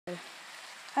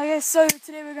Okay, so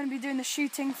today we're going to be doing the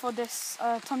shooting for this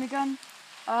Tommy gun.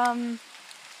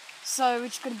 So we're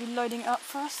just going to be loading it up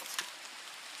first.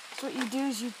 So what you do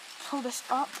is you pull this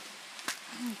up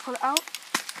and pull it out.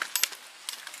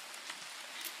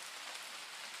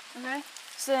 Okay,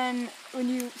 so then when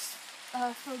you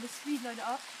fill the speed loader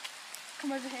up,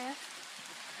 come over here.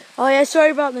 Oh yeah,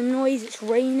 sorry about the noise, it's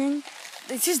raining.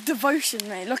 It's just devotion,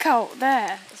 mate. Look out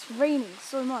there. It's raining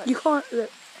so much. You can't look.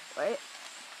 Wait.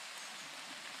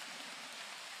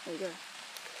 There you go.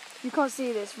 You can't see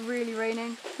it, it's really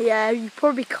raining. Yeah, you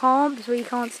probably can't because you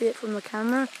can't see it from the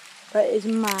camera, but it's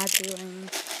mad raining.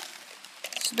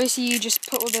 So basically you just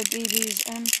put all the BBs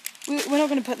in. We're not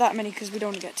going to put that many because we don't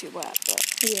want to get too wet, but...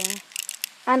 Yeah.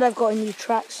 And I've got a new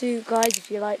tracksuit, guys,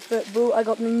 if you like football. I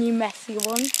got the new messy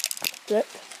one. Look,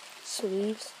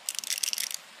 sleeves.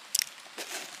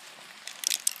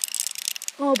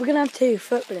 Oh, we're going to have 2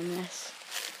 football in this.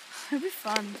 It'll be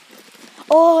fun.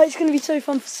 Oh, it's going to be so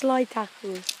fun for slide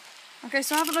tackles. Okay,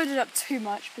 so I haven't loaded up too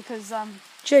much because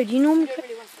Joe, do you normally I don't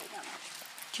really want to play that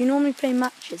much. do you normally play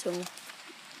matches or?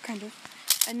 Kind of.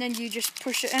 And then you just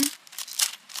push it in.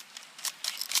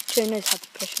 Joe knows how to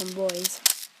push on boys.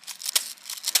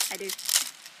 I do.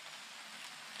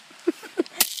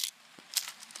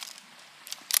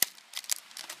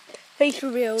 Face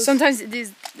reveals. Sometimes it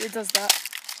does that.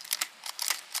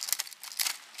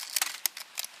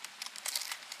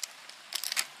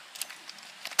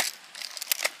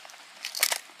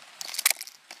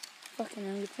 Fucking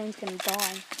hell, your phone's gonna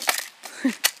die.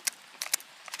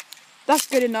 That's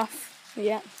good enough.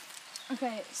 Yeah.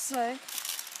 Okay, so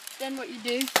then what you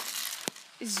do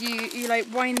is you like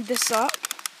wind this up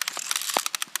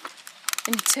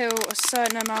until a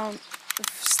certain amount of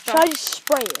stuff. Should I just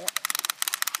spray it?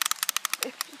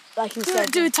 Like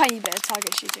instead. Do a tiny bit of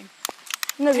target shooting.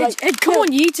 No, Hey, like hey, come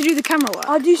on, you need to do the camera work.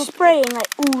 I'll do spraying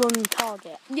like all on the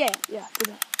target. Yeah, do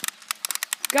that.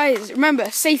 Guys,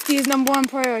 remember, safety is #1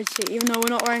 priority, even though we're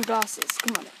not wearing glasses.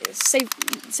 Come on,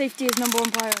 safety is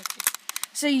 #1 priority.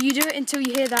 So you do it until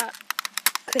you hear that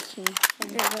Clicking.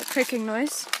 that clicking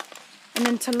noise. And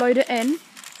then to load it in,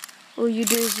 all you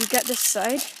do is you get this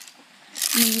side,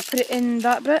 and then you put it in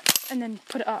that bit, and then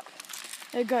put it up.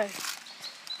 There you go.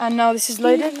 And now this is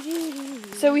loaded.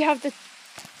 So we have the...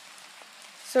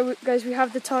 So guys, we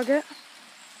have the target.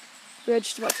 We're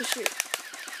just about to shoot.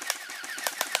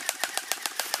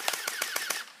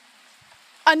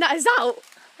 And that is out.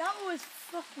 That was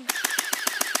fucking.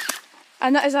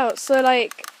 And that is out. So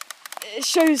like, it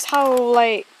shows how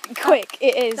like quick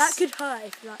it is. That could hurt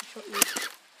if that shot you.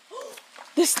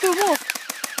 There's still more.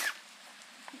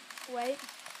 Wait,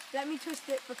 let me twist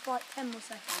it for 10 more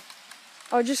seconds.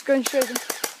 I'll just go and show them.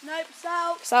 Nope, it's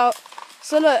out. It's out.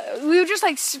 So look, we were just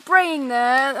like spraying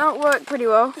there. That worked pretty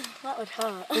well. That would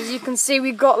hurt. As you can see,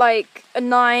 we got like a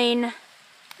 9, a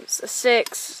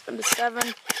 6, and a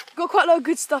 7. Got quite a lot of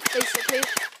good stuff basically.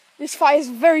 This fires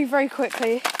very, very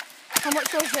quickly. How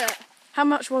much was it? How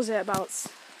much was it about?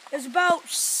 It was about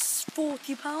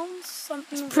 £40,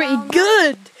 something. Pretty around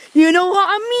good. You know what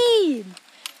I mean?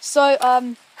 So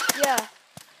yeah,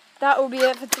 that will be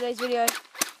it for today's video.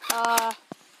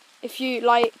 If you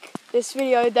like this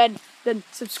video, then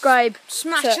subscribe.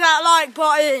 Smash that like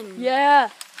button. Yeah.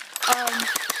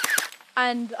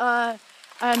 And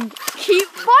keep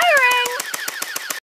firing.